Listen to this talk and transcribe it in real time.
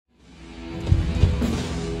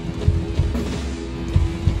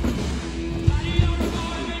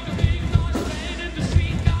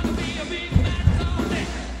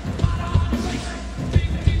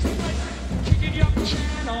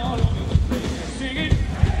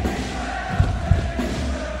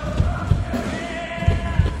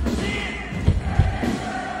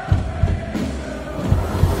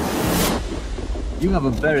You have a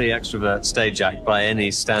very extrovert stage act by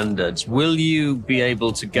any standards. Will you be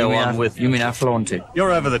able to go on with... You mean I flaunt it?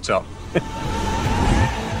 You're over the top.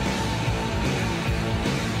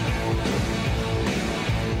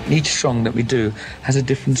 Each song that we do has a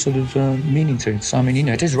different sort of meaning to it. So, I mean, you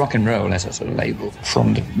know, it is rock and roll as a sort of label.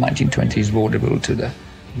 From the 1920s vaudeville to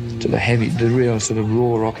the heavy, the real sort of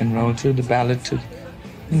raw rock and roll, to the ballad, to,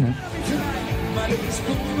 you know.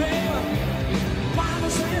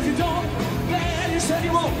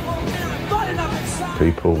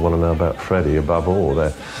 People want to know about Freddie above all.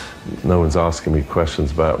 No one's asking me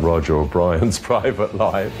questions about Roger or Brian's private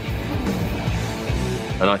life.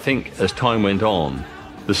 And I think as time went on,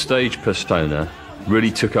 the stage persona really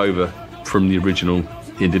took over from the original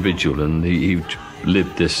individual, and he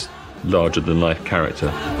lived this larger-than-life character.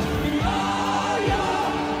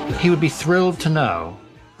 He would be thrilled to know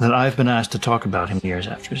that I've been asked to talk about him years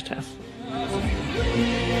after his death.